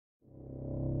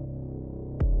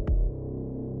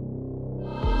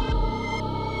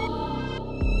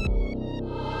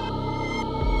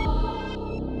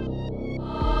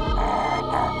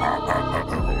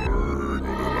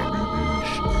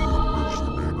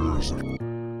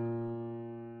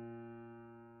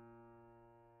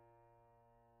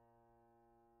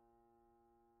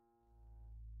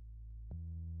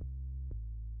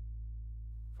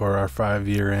For our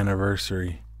 5-year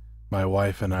anniversary, my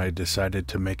wife and I decided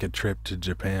to make a trip to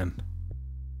Japan.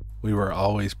 We were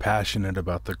always passionate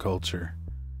about the culture.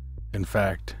 In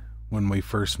fact, when we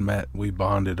first met, we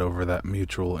bonded over that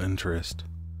mutual interest.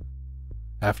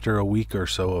 After a week or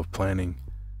so of planning,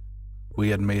 we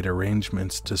had made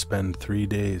arrangements to spend 3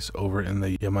 days over in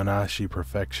the Yamanashi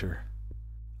Prefecture,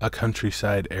 a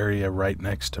countryside area right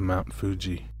next to Mount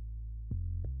Fuji.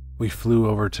 We flew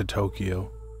over to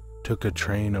Tokyo, took a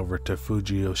train over to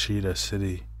Fujiyoshida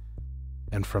City,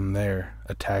 and from there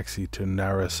a taxi to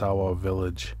Narasawa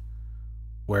Village,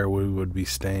 where we would be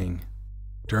staying.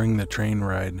 During the train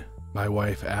ride, my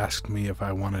wife asked me if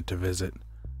I wanted to visit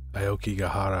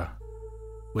AOKIGAHARA,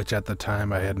 which at the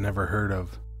time I had never heard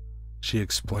of. She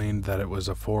explained that it was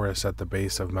a forest at the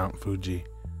base of Mount Fuji,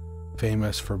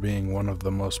 famous for being one of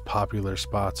the most popular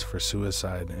spots for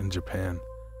suicide in Japan.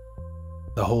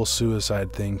 The whole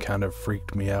suicide thing kind of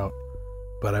freaked me out,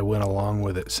 but I went along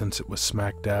with it since it was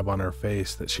smack dab on her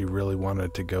face that she really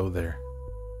wanted to go there.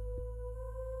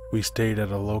 We stayed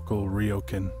at a local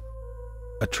ryokan,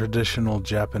 a traditional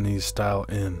Japanese-style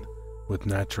inn with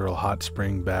natural hot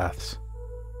spring baths,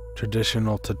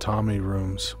 traditional tatami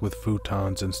rooms with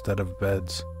futons instead of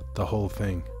beds, the whole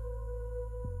thing.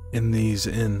 In these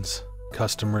inns,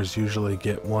 customers usually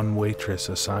get one waitress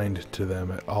assigned to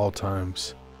them at all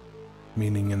times,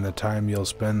 meaning in the time you'll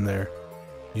spend there,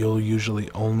 you'll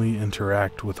usually only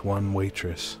interact with one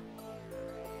waitress.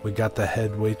 We got the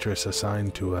head waitress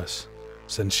assigned to us,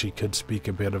 since she could speak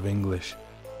a bit of English,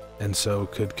 and so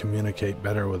could communicate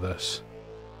better with us.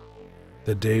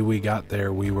 The day we got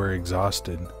there, we were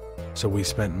exhausted, so we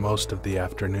spent most of the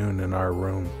afternoon in our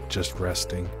room, just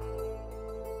resting.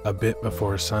 A bit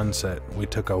before sunset, we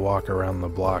took a walk around the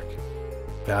block,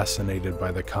 fascinated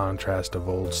by the contrast of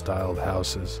old-styled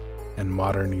houses and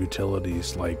modern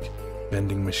utilities like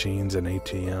vending machines and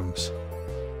ATMs.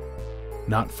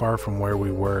 Not far from where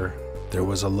we were, there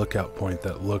was a lookout point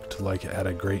that looked like it had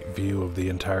a great view of the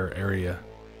entire area,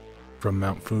 from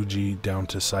Mount Fuji down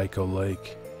to Saiko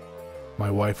Lake. My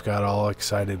wife got all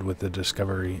excited with the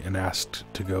discovery and asked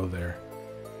to go there.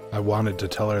 I wanted to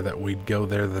tell her that we'd go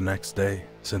there the next day,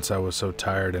 since I was so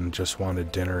tired and just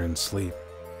wanted dinner and sleep.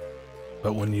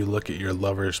 But when you look at your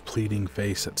lover's pleading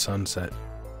face at sunset,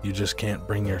 you just can't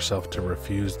bring yourself to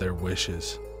refuse their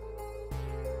wishes.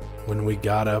 When we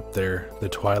got up there, the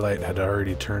twilight had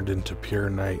already turned into pure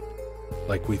night.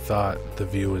 Like we thought, the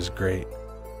view was great.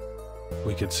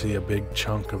 We could see a big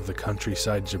chunk of the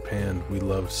countryside Japan we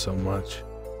loved so much.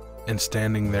 And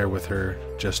standing there with her,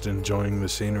 just enjoying the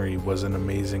scenery, was an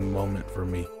amazing moment for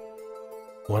me.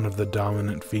 One of the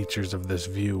dominant features of this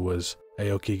view was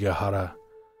AOKIGAHARA,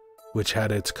 which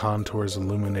had its contours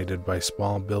illuminated by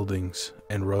small buildings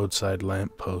and roadside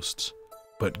lampposts,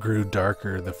 but grew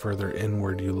darker the further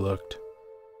inward you looked.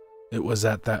 It was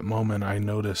at that moment I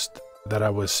noticed that I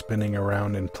was spinning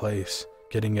around in place,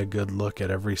 getting a good look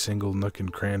at every single nook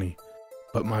and cranny,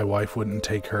 but my wife wouldn't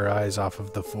take her eyes off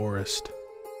of the forest.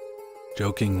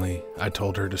 Jokingly, I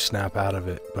told her to snap out of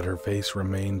it, but her face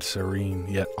remained serene,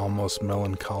 yet almost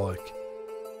melancholic.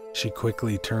 She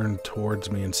quickly turned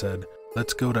towards me and said,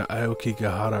 "Let's go to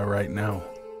AOKIGAHARA right now."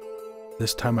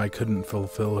 This time I couldn't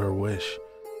fulfill her wish.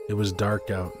 It was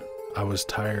dark out, I was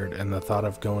tired, and the thought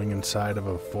of going inside of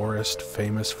a forest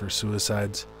famous for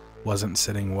suicides wasn't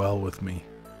sitting well with me.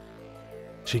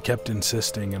 She kept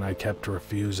insisting and I kept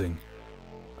refusing,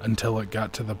 until it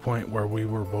got to the point where we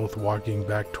were both walking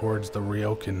back towards the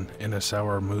ryokan in a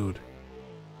sour mood.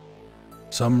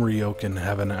 Some ryokan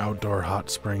have an outdoor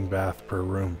hot spring bath per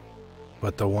room,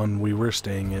 but the one we were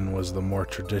staying in was the more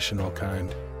traditional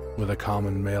kind, with a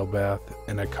common male bath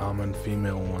and a common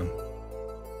female one.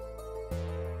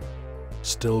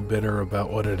 Still bitter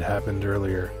about what had happened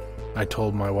earlier, I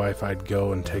told my wife I'd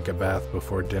go and take a bath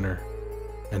before dinner,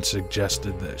 and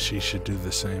suggested that she should do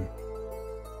the same.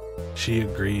 She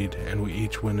agreed, and we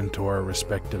each went into our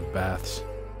respective baths.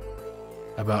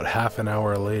 About half an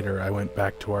hour later, I went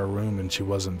back to our room and she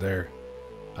wasn't there.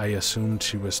 I assumed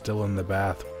she was still in the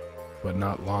bath, but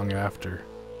not long after,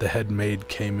 the head maid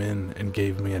came in and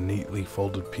gave me a neatly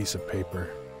folded piece of paper.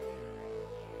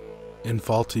 In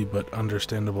faulty but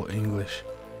understandable English,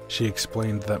 she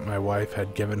explained that my wife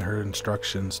had given her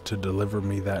instructions to deliver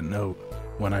me that note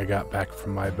when I got back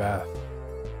from my bath.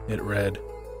 It read,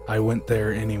 "I went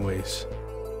there anyways."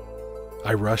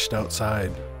 I rushed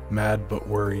outside, mad but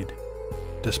worried.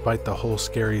 Despite the whole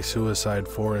scary suicide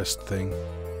forest thing,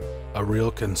 a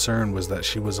real concern was that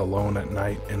she was alone at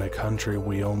night in a country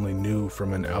we only knew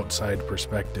from an outside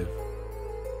perspective.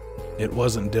 It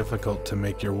wasn't difficult to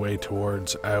make your way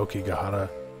towards AOKIGAHARA,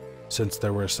 since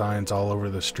there were signs all over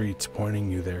the streets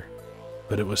pointing you there,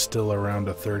 but it was still around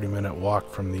a 30-minute walk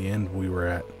from the end we were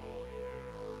at.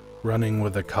 Running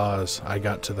with a cause, I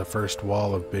got to the first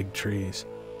wall of big trees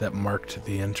that marked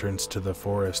the entrance to the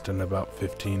forest in about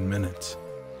 15 minutes.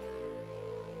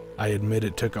 I admit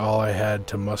it took all I had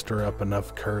to muster up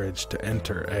enough courage to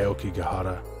enter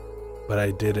AOKIGAHARA, but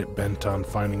I did it bent on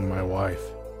finding my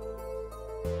wife.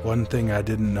 One thing I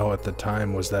didn't know at the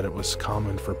time was that it was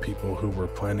common for people who were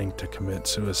planning to commit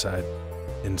suicide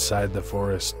inside the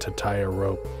forest to tie a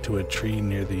rope to a tree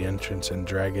near the entrance and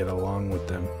drag it along with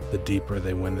them the deeper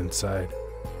they went inside.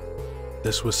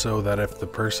 This was so that if the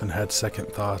person had second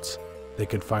thoughts, they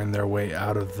could find their way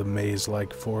out of the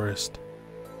maze-like forest.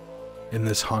 In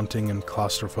this haunting and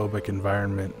claustrophobic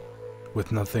environment,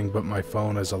 with nothing but my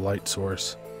phone as a light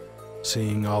source,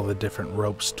 seeing all the different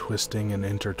ropes twisting and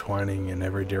intertwining in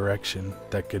every direction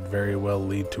that could very well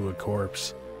lead to a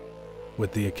corpse,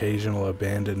 with the occasional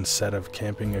abandoned set of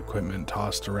camping equipment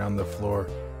tossed around the floor,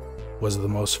 was the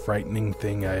most frightening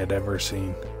thing I had ever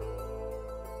seen.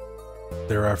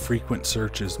 There are frequent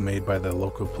searches made by the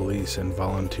local police and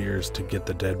volunteers to get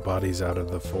the dead bodies out of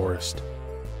the forest.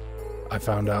 I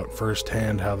found out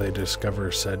firsthand how they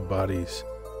discover said bodies,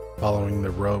 following the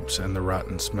ropes and the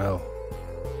rotten smell.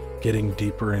 Getting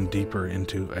deeper and deeper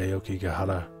into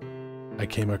AOKIGAHARA, I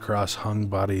came across hung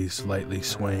bodies lightly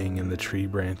swaying in the tree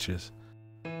branches,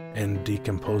 and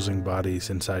decomposing bodies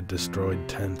inside destroyed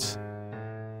tents.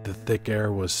 The thick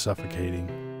air was suffocating,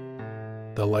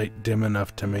 the light dim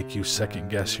enough to make you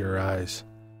second-guess your eyes,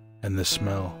 and the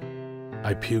smell.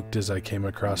 I puked as I came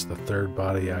across the third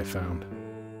body I found.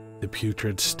 The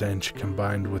putrid stench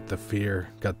combined with the fear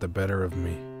got the better of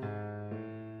me.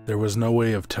 There was no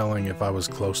way of telling if I was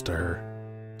close to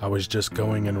her. I was just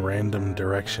going in random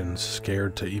directions,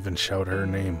 scared to even shout her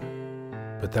name.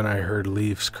 But then I heard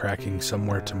leaves cracking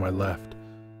somewhere to my left,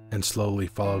 and slowly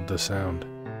followed the sound.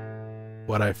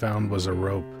 What I found was a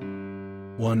rope,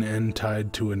 one end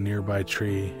tied to a nearby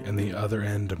tree and the other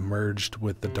end merged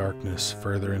with the darkness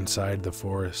further inside the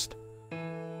forest.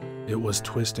 It was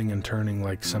twisting and turning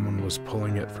like someone was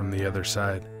pulling it from the other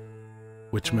side,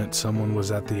 which meant someone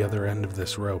was at the other end of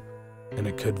this rope, and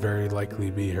it could very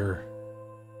likely be her.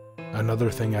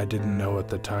 Another thing I didn't know at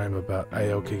the time about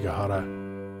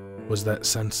AOKIGAHARA was that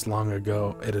since long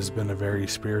ago it has been a very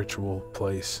spiritual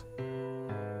place.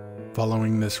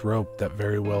 Following this rope that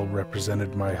very well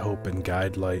represented my hope and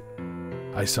guide light,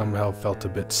 I somehow felt a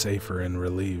bit safer and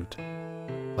relieved,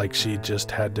 like she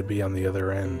just had to be on the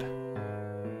other end.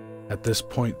 At this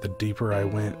point, the deeper I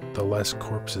went, the less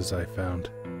corpses I found.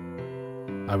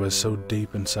 I was so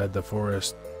deep inside the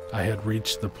forest, I had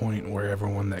reached the point where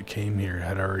everyone that came here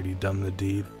had already done the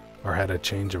deed or had a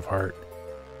change of heart.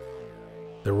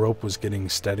 The rope was getting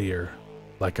steadier,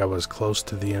 like I was close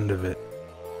to the end of it,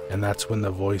 and that's when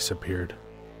the voice appeared.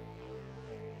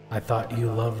 I thought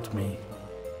you loved me.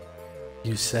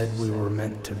 You said we were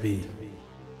meant to be.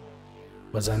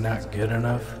 Was I not good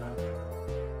enough?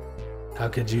 How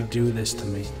could you do this to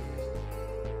me?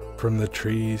 From the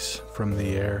trees, from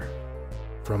the air,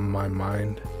 from my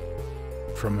mind,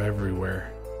 from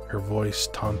everywhere, her voice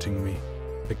taunting me,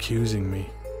 accusing me.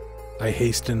 I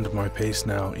hastened my pace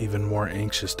now, even more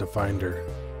anxious to find her,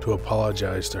 to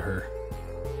apologize to her.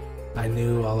 I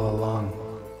knew all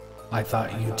along. I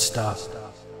thought you'd stop.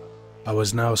 I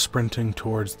was now sprinting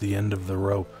towards the end of the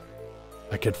rope.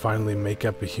 I could finally make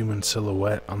up a human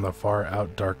silhouette on the far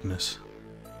out darkness.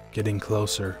 Getting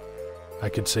closer, I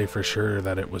could say for sure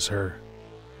that it was her,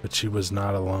 but she was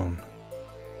not alone.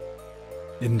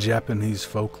 In Japanese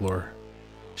folklore,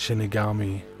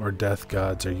 Shinigami or death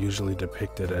gods are usually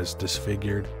depicted as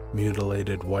disfigured,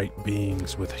 mutilated white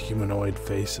beings with humanoid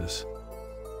faces,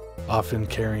 often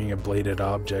carrying a bladed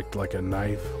object like a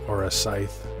knife or a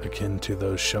scythe akin to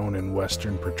those shown in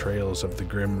Western portrayals of the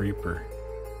Grim Reaper.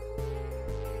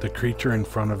 The creature in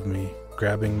front of me,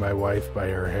 grabbing my wife by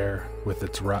her hair with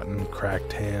its rotten,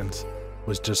 cracked hands,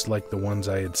 was just like the ones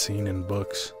I had seen in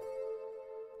books.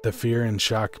 The fear and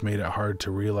shock made it hard to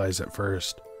realize at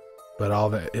first, but all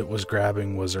that it was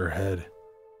grabbing was her head.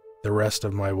 The rest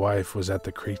of my wife was at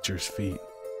the creature's feet,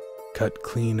 cut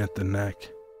clean at the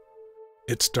neck.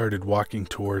 It started walking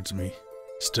towards me,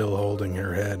 still holding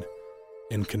her head,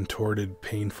 in contorted,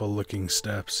 painful-looking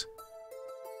steps.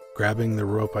 Grabbing the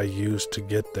rope I used to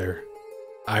get there,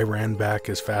 I ran back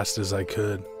as fast as I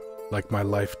could, like my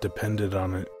life depended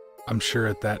on it. I'm sure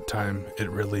at that time it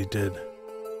really did.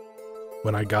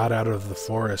 When I got out of the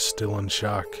forest still in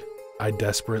shock, I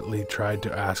desperately tried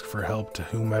to ask for help to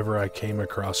whomever I came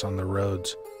across on the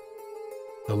roads.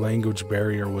 The language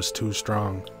barrier was too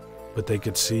strong, but they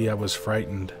could see I was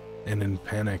frightened and in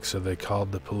panic, so they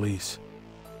called the police.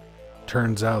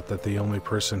 Turns out that the only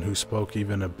person who spoke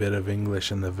even a bit of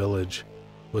English in the village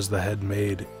was the head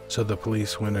maid, so the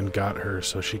police went and got her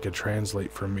so she could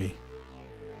translate for me.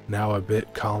 Now a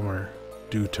bit calmer,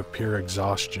 due to pure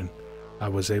exhaustion, I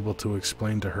was able to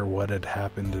explain to her what had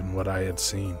happened and what I had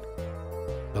seen.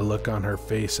 The look on her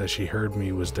face as she heard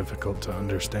me was difficult to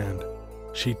understand.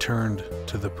 She turned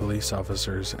to the police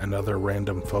officers and other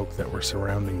random folk that were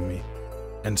surrounding me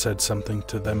and said something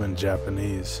to them in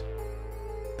Japanese.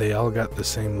 They all got the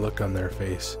same look on their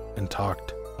face and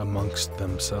talked amongst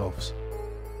themselves.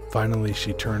 Finally,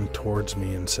 she turned towards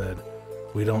me and said,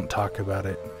 "We don't talk about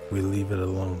it, we leave it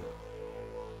alone."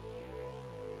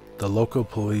 The local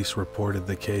police reported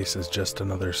the case as just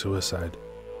another suicide.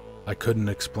 I couldn't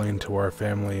explain to our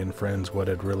family and friends what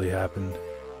had really happened.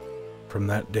 From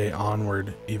that day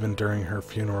onward, even during her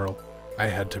funeral, I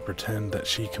had to pretend that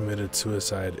she committed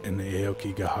suicide in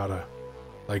AOKIGAHARA,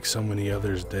 like so many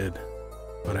others did,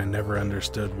 but I never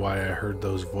understood why I heard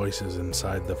those voices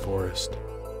inside the forest.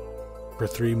 For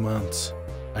 3 months,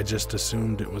 I just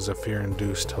assumed it was a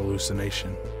fear-induced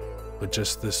hallucination, but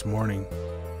just this morning,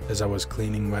 as I was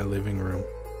cleaning my living room,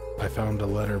 I found a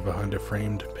letter behind a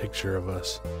framed picture of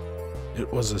us.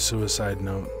 It was a suicide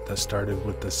note that started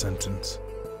with the sentence,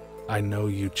 "I know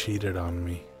you cheated on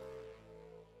me."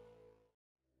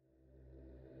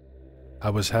 I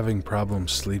was having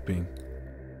problems sleeping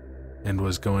and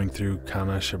was going through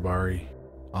kanashibari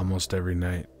almost every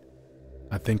night.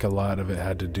 I think a lot of it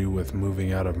had to do with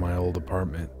moving out of my old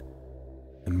apartment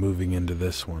and moving into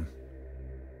this one.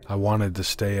 I wanted to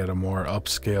stay at a more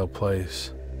upscale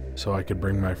place so I could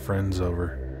bring my friends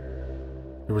over.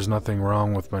 There was nothing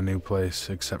wrong with my new place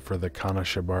except for the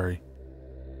kanashibari.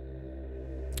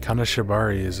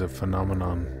 Kanashibari is a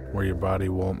phenomenon where your body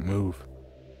won't move.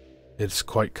 It's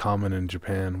quite common in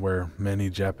Japan, where many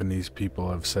Japanese people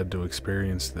have said to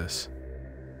experience this.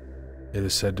 It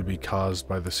is said to be caused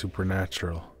by the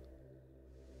supernatural.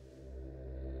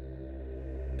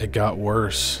 It got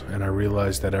worse, and I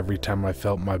realized that every time I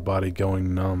felt my body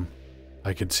going numb,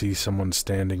 I could see someone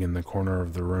standing in the corner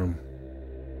of the room.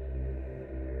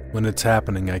 When it's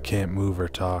happening, I can't move or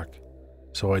talk,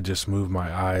 so I just move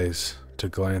my eyes to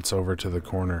glance over to the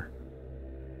corner.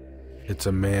 It's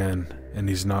a man, and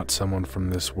he's not someone from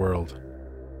this world.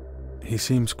 He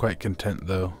seems quite content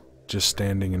though, just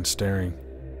standing and staring.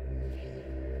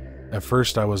 At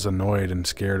first I was annoyed and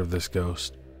scared of this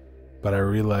ghost, but I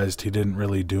realized he didn't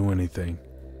really do anything.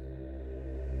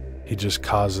 He just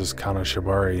causes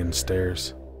kanashibari and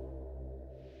stares.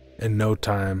 In no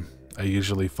time, I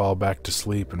usually fall back to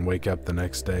sleep and wake up the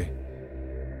next day.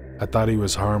 I thought he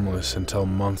was harmless until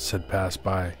months had passed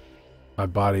by. My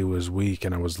body was weak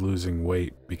and I was losing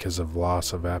weight because of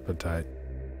loss of appetite.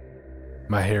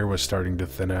 My hair was starting to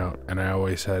thin out and I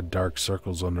always had dark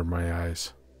circles under my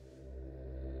eyes.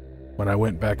 When I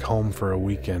went back home for a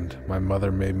weekend, my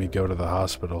mother made me go to the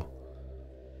hospital.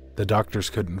 The doctors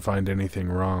couldn't find anything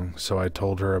wrong, so I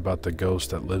told her about the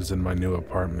ghost that lives in my new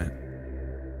apartment.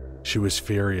 She was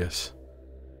furious.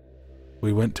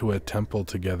 We went to a temple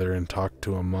together and talked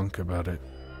to a monk about it.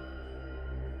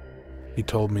 He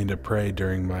told me to pray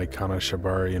during my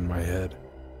kanashibari in my head,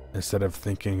 instead of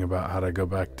thinking about how to go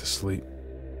back to sleep.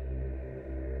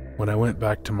 When I went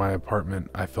back to my apartment,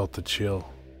 I felt a chill.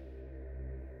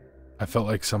 I felt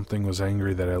like something was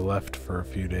angry that I left for a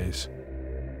few days.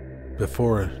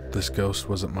 Before, this ghost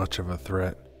wasn't much of a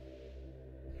threat,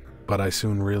 but I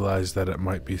soon realized that it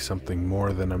might be something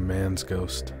more than a man's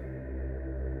ghost.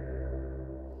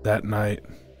 That night,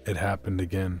 it happened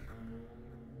again.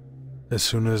 As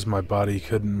soon as my body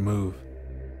couldn't move,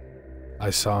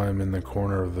 I saw him in the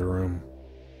corner of the room.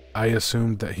 I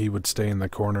assumed that he would stay in the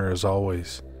corner as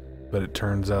always, but it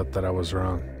turns out that I was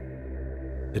wrong.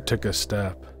 It took a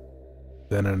step,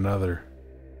 then another.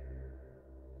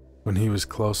 When he was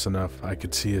close enough, I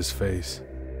could see his face.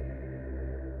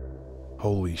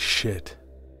 Holy shit.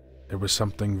 There was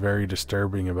something very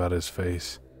disturbing about his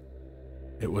face.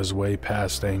 It was way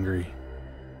past angry,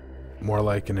 more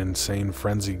like an insane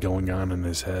frenzy going on in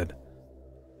his head.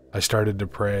 I started to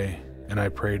pray, and I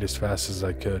prayed as fast as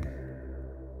I could.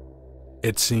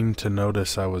 It seemed to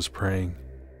notice I was praying.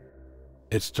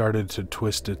 It started to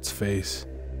twist its face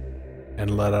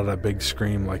and let out a big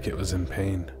scream like it was in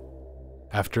pain.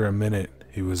 After a minute,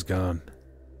 he was gone.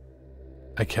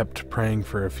 I kept praying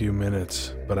for a few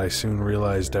minutes, but I soon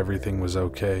realized everything was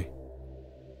okay.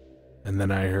 And then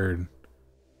I heard,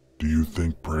 "Do you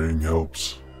think praying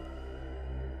helps?"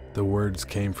 The words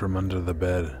came from under the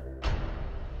bed.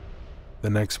 The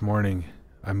next morning,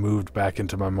 I moved back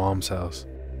into my mom's house.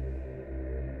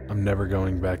 I'm never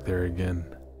going back there again.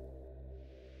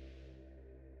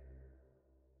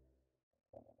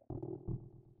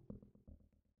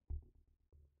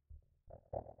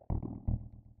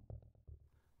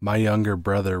 My younger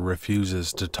brother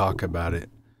refuses to talk about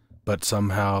it, but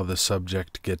somehow the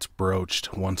subject gets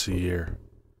broached once a year,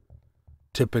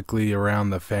 typically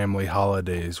around the family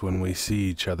holidays when we see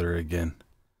each other again.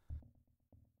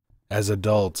 As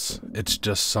adults, it's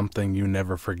just something you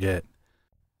never forget,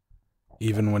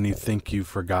 even when you think you've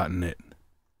forgotten it.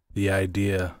 The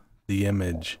idea, the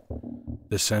image,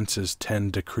 the senses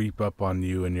tend to creep up on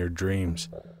you in your dreams,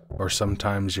 or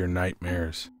sometimes your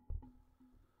nightmares.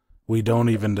 We don't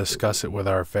even discuss it with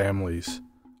our families,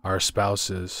 our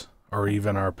spouses, or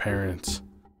even our parents.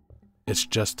 It's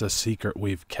just a secret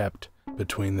we've kept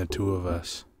between the two of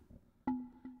us.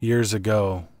 Years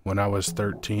ago, when I was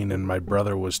 13 and my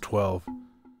brother was 12,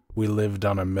 we lived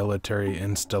on a military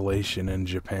installation in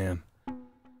Japan.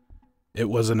 It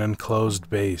was an enclosed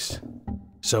base,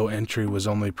 so entry was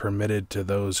only permitted to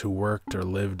those who worked or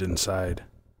lived inside.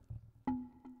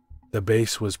 The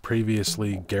base was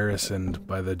previously garrisoned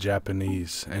by the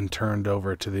Japanese and turned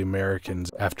over to the Americans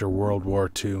after World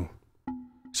War II.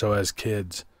 So as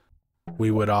kids,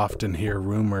 we would often hear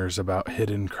rumors about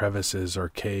hidden crevices or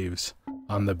caves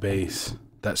on the base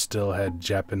that still had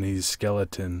Japanese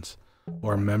skeletons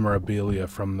or memorabilia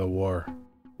from the war.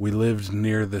 We lived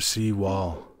near the sea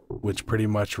wall, which pretty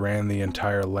much ran the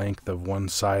entire length of one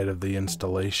side of the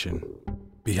installation.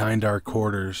 Behind our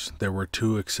quarters, there were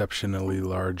two exceptionally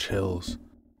large hills.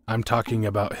 I'm talking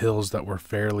about hills that were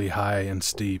fairly high and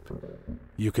steep.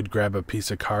 You could grab a piece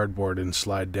of cardboard and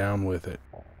slide down with it.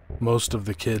 Most of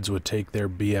the kids would take their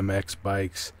BMX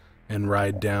bikes and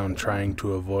ride down, trying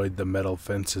to avoid the metal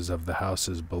fences of the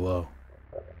houses below.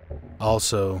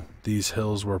 Also, these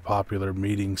hills were popular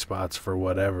meeting spots for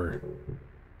whatever.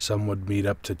 Some would meet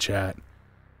up to chat,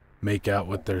 make out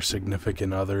with their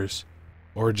significant others,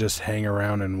 or just hang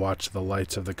around and watch the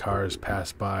lights of the cars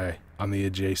pass by on the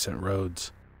adjacent roads.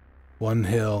 One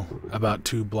hill, about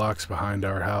 2 blocks behind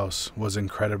our house, was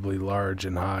incredibly large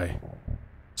and high,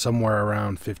 somewhere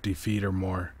around 50 feet or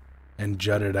more, and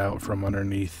jutted out from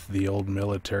underneath the old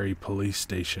military police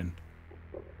station,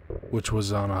 which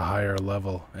was on a higher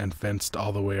level and fenced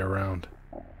all the way around.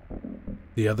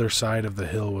 The other side of the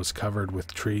hill was covered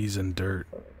with trees and dirt,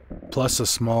 plus a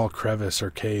small crevice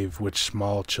or cave which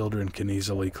small children can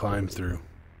easily climb through.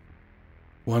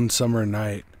 One summer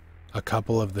night, a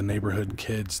couple of the neighborhood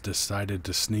kids decided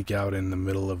to sneak out in the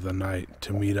middle of the night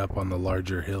to meet up on the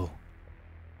larger hill.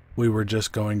 We were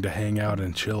just going to hang out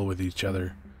and chill with each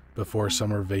other before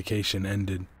summer vacation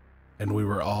ended, and we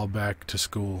were all back to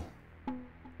school.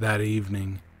 That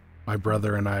evening, my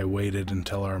brother and I waited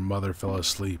until our mother fell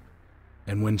asleep,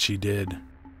 and when she did,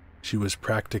 she was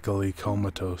practically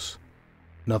comatose.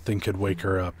 Nothing could wake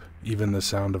her up, even the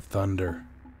sound of thunder.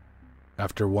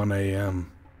 After 1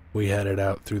 a.m., we headed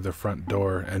out through the front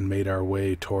door and made our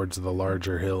way towards the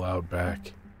larger hill out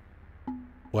back.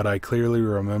 What I clearly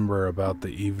remember about the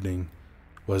evening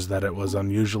was that it was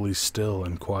unusually still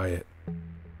and quiet.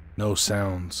 No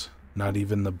sounds, not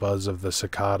even the buzz of the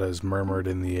cicadas murmured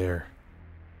in the air.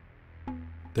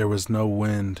 There was no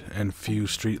wind and few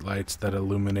streetlights that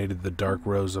illuminated the dark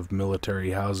rows of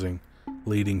military housing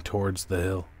leading towards the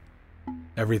hill.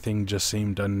 Everything just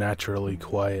seemed unnaturally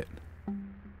quiet.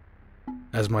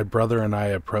 As my brother and I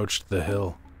approached the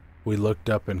hill, we looked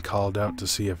up and called out to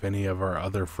see if any of our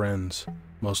other friends,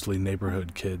 mostly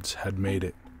neighborhood kids, had made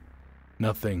it.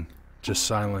 Nothing, just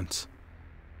silence.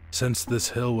 Since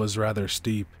this hill was rather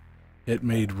steep, it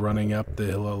made running up the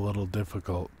hill a little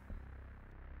difficult.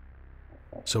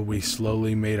 So we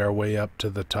slowly made our way up to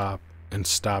the top and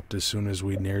stopped as soon as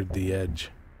we neared the edge.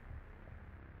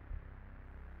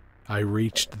 I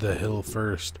reached the hill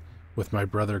first, with my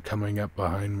brother coming up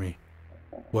behind me.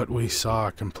 What we saw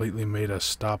completely made us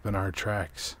stop in our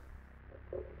tracks.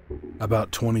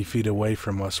 About 20 feet away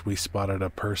from us, we spotted a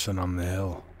person on the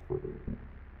hill.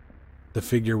 The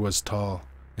figure was tall,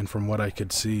 and from what I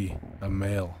could see, a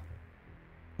male.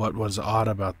 What was odd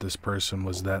about this person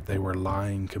was that they were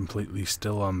lying completely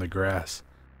still on the grass,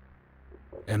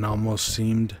 and almost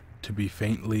seemed to be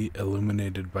faintly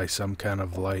illuminated by some kind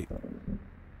of light.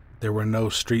 There were no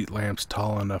street lamps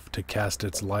tall enough to cast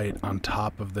its light on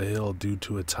top of the hill due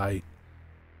to its height.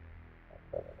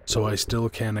 So I still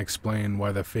can't explain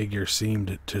why the figure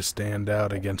seemed to stand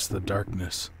out against the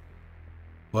darkness.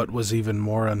 What was even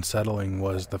more unsettling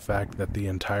was the fact that the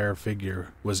entire figure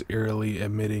was eerily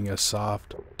emitting a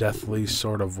soft, deathly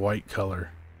sort of white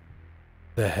color.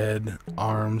 The head,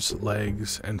 arms,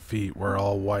 legs, and feet were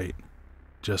all white.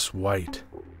 Just white.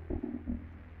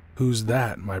 "Who's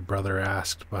that?" my brother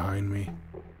asked behind me.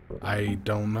 "I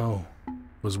don't know,"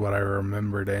 was what I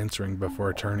remembered answering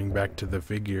before turning back to the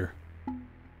figure.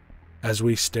 As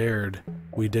we stared,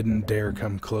 we didn't dare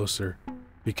come closer,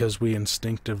 because we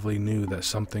instinctively knew that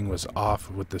something was off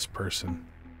with this person.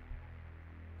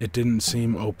 It didn't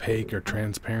seem opaque or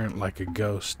transparent like a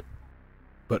ghost,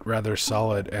 but rather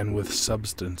solid and with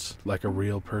substance like a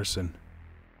real person.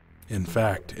 In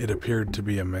fact, it appeared to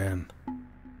be a man,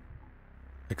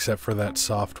 except for that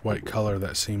soft white color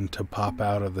that seemed to pop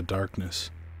out of the darkness.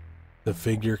 The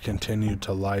figure continued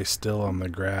to lie still on the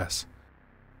grass,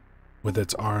 with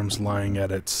its arms lying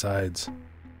at its sides.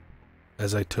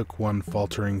 As I took one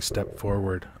faltering step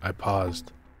forward, I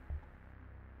paused.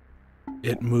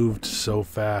 It moved so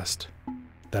fast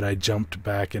that I jumped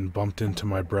back and bumped into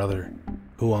my brother,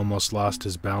 who almost lost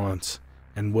his balance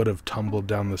and would have tumbled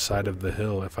down the side of the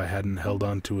hill if I hadn't held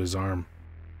on to his arm.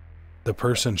 The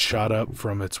person shot up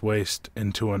from its waist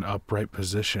into an upright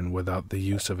position without the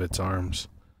use of its arms.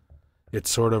 It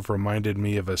sort of reminded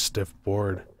me of a stiff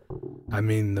board. I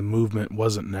mean, the movement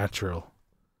wasn't natural.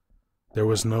 There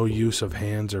was no use of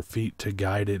hands or feet to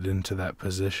guide it into that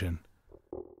position,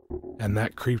 and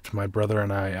that creeped my brother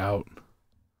and I out.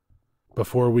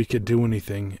 Before we could do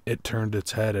anything, it turned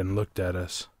its head and looked at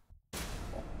us.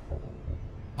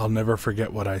 I'll never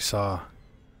forget what I saw.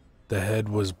 The head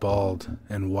was bald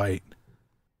and white.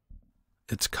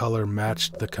 Its color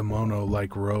matched the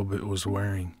kimono-like robe it was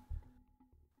wearing.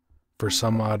 For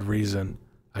some odd reason,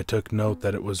 I took note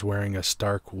that it was wearing a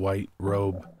stark white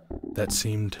robe that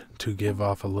seemed to give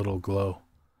off a little glow.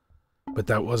 But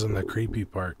that wasn't the creepy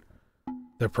part.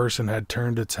 The person had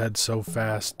turned its head so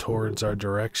fast towards our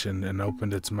direction and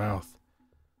opened its mouth.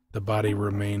 The body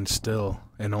remained still,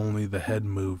 and only the head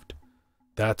moved.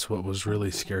 That's what was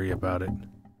really scary about it.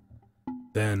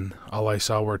 Then, all I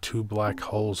saw were two black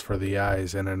holes for the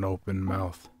eyes and an open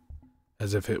mouth,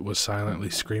 as if it was silently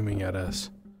screaming at us.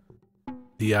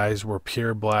 The eyes were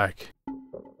pure black.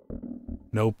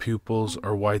 No pupils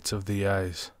or whites of the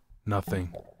eyes.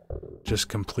 Nothing. Just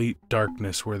complete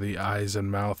darkness where the eyes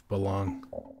and mouth belong.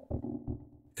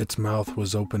 Its mouth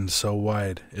was opened so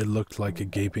wide, it looked like a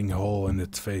gaping hole in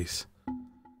its face.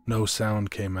 No sound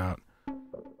came out.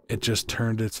 It just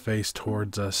turned its face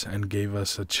towards us and gave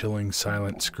us a chilling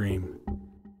silent scream.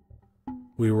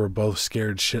 We were both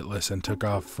scared shitless and took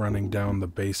off running down the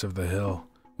base of the hill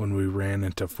when we ran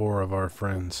into 4 of our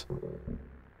friends.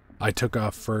 I took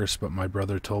off first, but my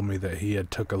brother told me that he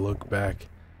had took a look back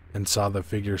and saw the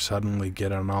figure suddenly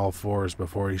get on all 4s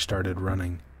before he started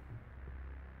running.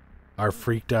 Our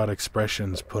freaked out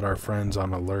expressions put our friends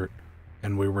on alert,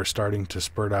 and we were starting to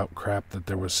spurt out crap that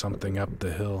there was something up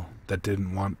the hill that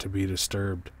didn't want to be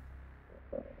disturbed.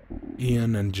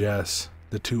 Ian and Jess,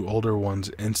 the 2 older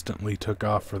ones, instantly took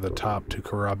off for the top to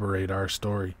corroborate our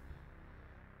story.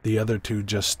 The other 2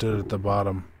 just stood at the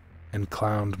bottom and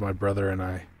clowned my brother and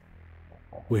I.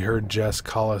 We heard Jess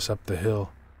call us up the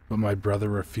hill, but my brother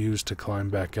refused to climb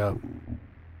back up,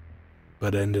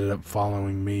 but ended up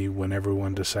following me when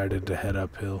everyone decided to head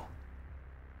uphill.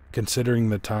 Considering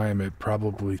the time, it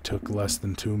probably took less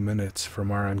than 2 minutes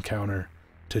from our encounter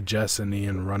to Jess and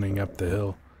Ian running up the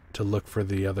hill to look for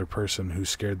the other person who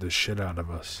scared the shit out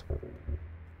of us.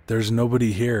 "There's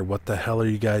nobody here. What the hell are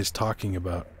you guys talking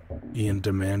about?" Ian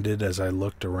demanded as I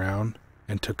looked around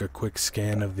and took a quick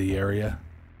scan of the area.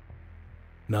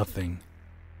 Nothing.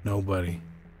 Nobody.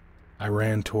 I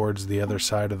ran towards the other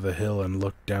side of the hill and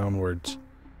looked downwards.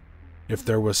 If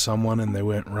there was someone and they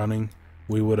went running,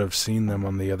 we would have seen them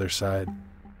on the other side,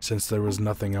 since there was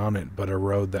nothing on it but a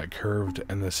road that curved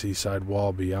and the seaside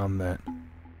wall beyond that.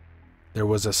 There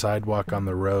was a sidewalk on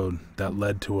the road that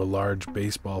led to a large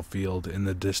baseball field in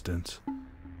the distance,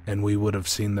 and we would have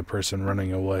seen the person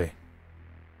running away.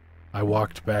 I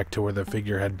walked back to where the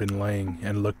figure had been laying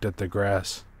and looked at the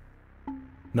grass.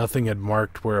 Nothing had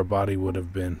marked where a body would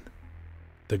have been.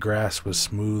 The grass was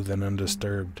smooth and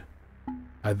undisturbed.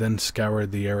 I then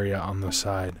scoured the area on the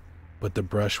side, but the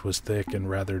brush was thick and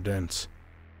rather dense,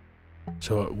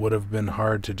 so it would have been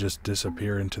hard to just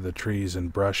disappear into the trees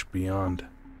and brush beyond.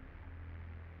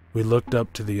 We looked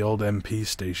up to the old MP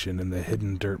station and the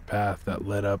hidden dirt path that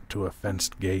led up to a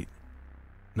fenced gate.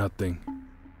 Nothing.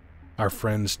 Our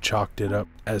friends chalked it up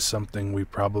as something we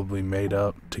probably made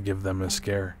up to give them a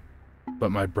scare,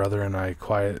 but my brother and I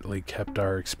quietly kept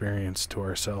our experience to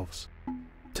ourselves.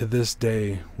 To this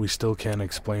day, we still can't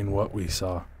explain what we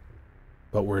saw,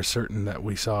 but we're certain that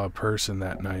we saw a person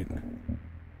that night.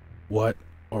 What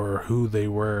or who they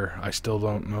were, I still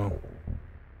don't know,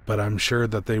 but I'm sure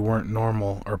that they weren't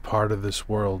normal or part of this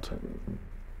world.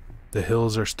 The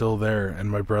hills are still there,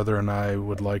 and my brother and I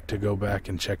would like to go back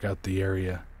and check out the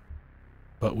area,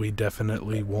 but we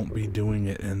definitely won't be doing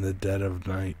it in the dead of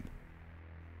night.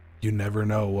 You never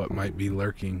know what might be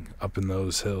lurking up in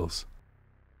those hills.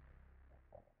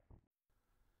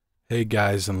 Hey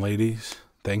guys and ladies,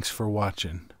 thanks for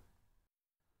watching.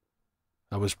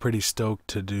 I was pretty stoked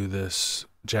to do this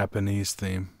Japanese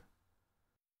theme.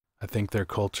 I think their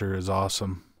culture is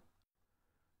awesome,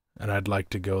 and I'd like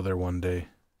to go there one day.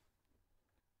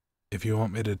 If you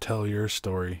want me to tell your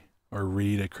story or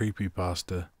read a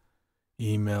creepypasta,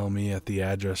 email me at the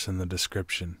address in the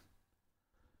description.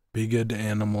 Be good to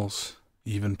animals,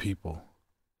 even people.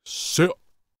 So.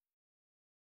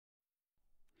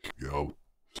 Ja,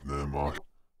 snämmar,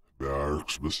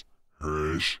 björksbus,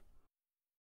 hörs.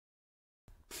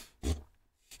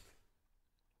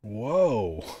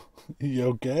 Whoa, you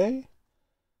okay?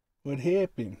 What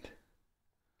happened?